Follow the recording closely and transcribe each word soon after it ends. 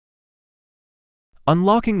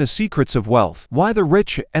Unlocking the secrets of wealth. Why the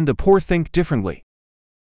rich and the poor think differently.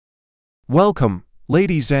 Welcome,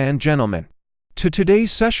 ladies and gentlemen, to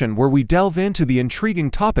today's session where we delve into the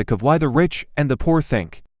intriguing topic of why the rich and the poor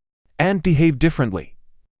think and behave differently.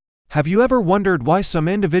 Have you ever wondered why some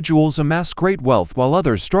individuals amass great wealth while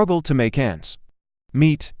others struggle to make ends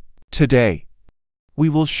meet? Today, we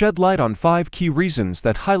will shed light on 5 key reasons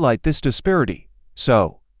that highlight this disparity.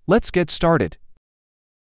 So, let's get started.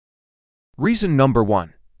 Reason number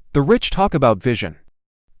 1. The rich talk about vision,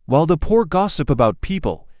 while the poor gossip about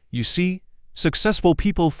people. You see, successful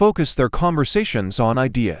people focus their conversations on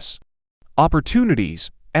ideas, opportunities,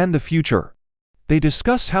 and the future. They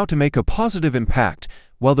discuss how to make a positive impact,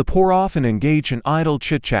 while the poor often engage in idle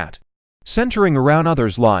chit-chat, centering around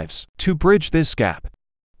others' lives. To bridge this gap,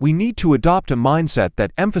 we need to adopt a mindset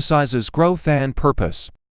that emphasizes growth and purpose.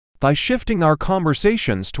 By shifting our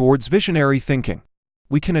conversations towards visionary thinking,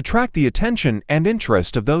 we can attract the attention and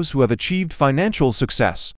interest of those who have achieved financial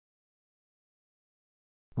success.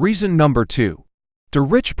 Reason number 2. The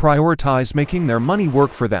rich prioritize making their money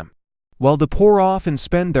work for them, while the poor often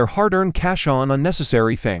spend their hard-earned cash on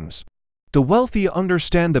unnecessary things. The wealthy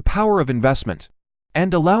understand the power of investment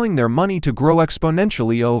and allowing their money to grow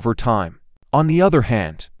exponentially over time. On the other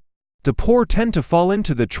hand, the poor tend to fall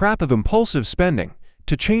into the trap of impulsive spending.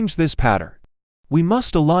 To change this pattern, we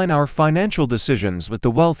must align our financial decisions with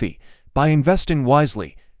the wealthy by investing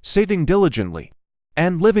wisely, saving diligently,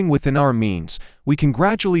 and living within our means. We can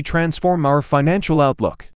gradually transform our financial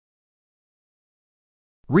outlook.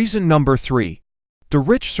 Reason number 3. The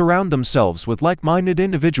rich surround themselves with like-minded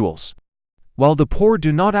individuals, while the poor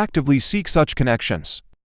do not actively seek such connections.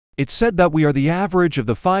 It's said that we are the average of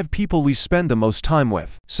the 5 people we spend the most time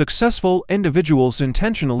with. Successful individuals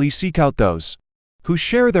intentionally seek out those who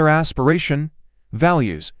share their aspiration,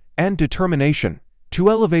 values, and determination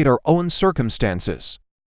to elevate our own circumstances.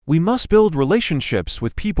 We must build relationships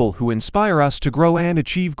with people who inspire us to grow and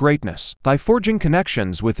achieve greatness. By forging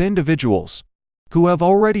connections with individuals who have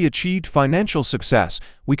already achieved financial success,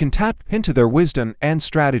 we can tap into their wisdom and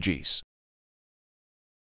strategies.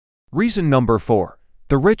 Reason number 4.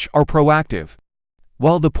 The rich are proactive,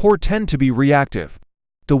 while the poor tend to be reactive.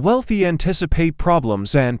 The wealthy anticipate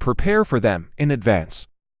problems and prepare for them in advance.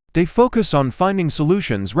 They focus on finding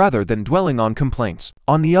solutions rather than dwelling on complaints.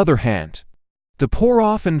 On the other hand, the poor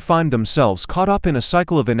often find themselves caught up in a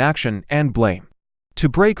cycle of inaction and blame. To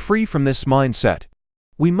break free from this mindset,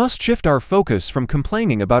 we must shift our focus from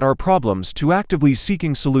complaining about our problems to actively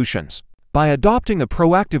seeking solutions. By adopting a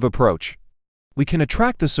proactive approach, we can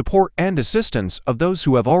attract the support and assistance of those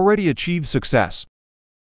who have already achieved success.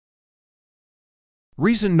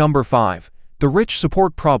 Reason number 5. The rich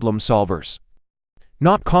support problem solvers,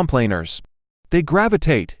 not complainers. They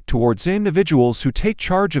gravitate towards individuals who take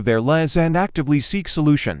charge of their lives and actively seek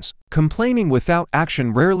solutions. Complaining without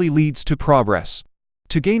action rarely leads to progress.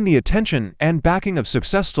 To gain the attention and backing of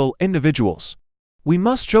successful individuals, we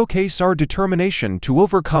must showcase our determination to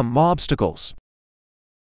overcome obstacles.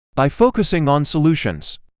 By focusing on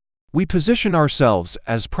solutions, we position ourselves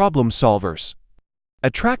as problem solvers,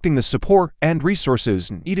 attracting the support and resources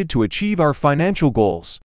needed to achieve our financial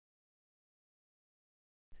goals.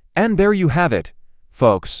 And there you have it,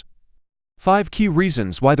 folks. 5 key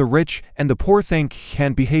reasons why the rich and the poor think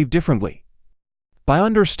and behave differently. By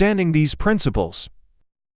understanding these principles,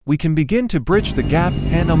 we can begin to bridge the gap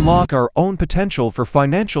and unlock our own potential for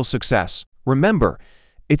financial success. Remember,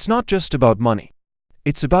 it's not just about money.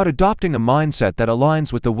 It's about adopting a mindset that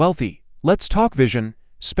aligns with the wealthy. Let's talk vision,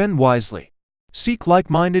 spend wisely, seek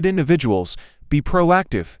like-minded individuals, be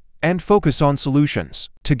proactive, and focus on solutions.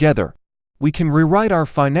 Together, we can rewrite our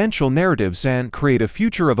financial narratives and create a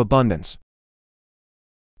future of abundance.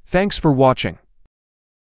 Thanks for watching.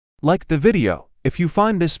 Like the video if you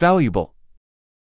find this valuable,